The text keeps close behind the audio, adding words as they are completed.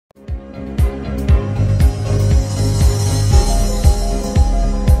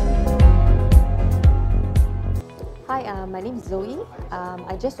My name is Zoe.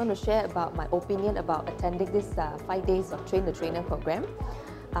 I just want to share about my opinion about attending this 5 days of Train the Trainer program.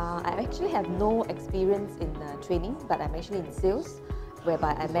 I actually have no experience in training, but I'm actually in sales,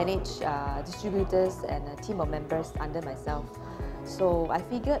 whereby I manage distributors and a team of members under myself. So I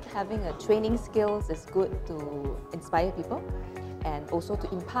figured having a training skills is good to inspire people and also to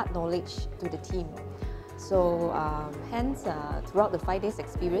impart knowledge to the team. So hence, throughout the 5 days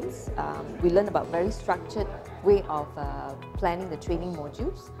experience, we learned about very structured way of planning the training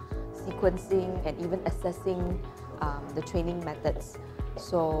modules, sequencing and even assessing the training methods.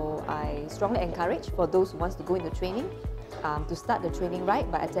 So I strongly encourage for those who want to go into training to start the training right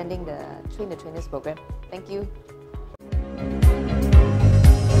by attending the Train the Trainers program. Thank you.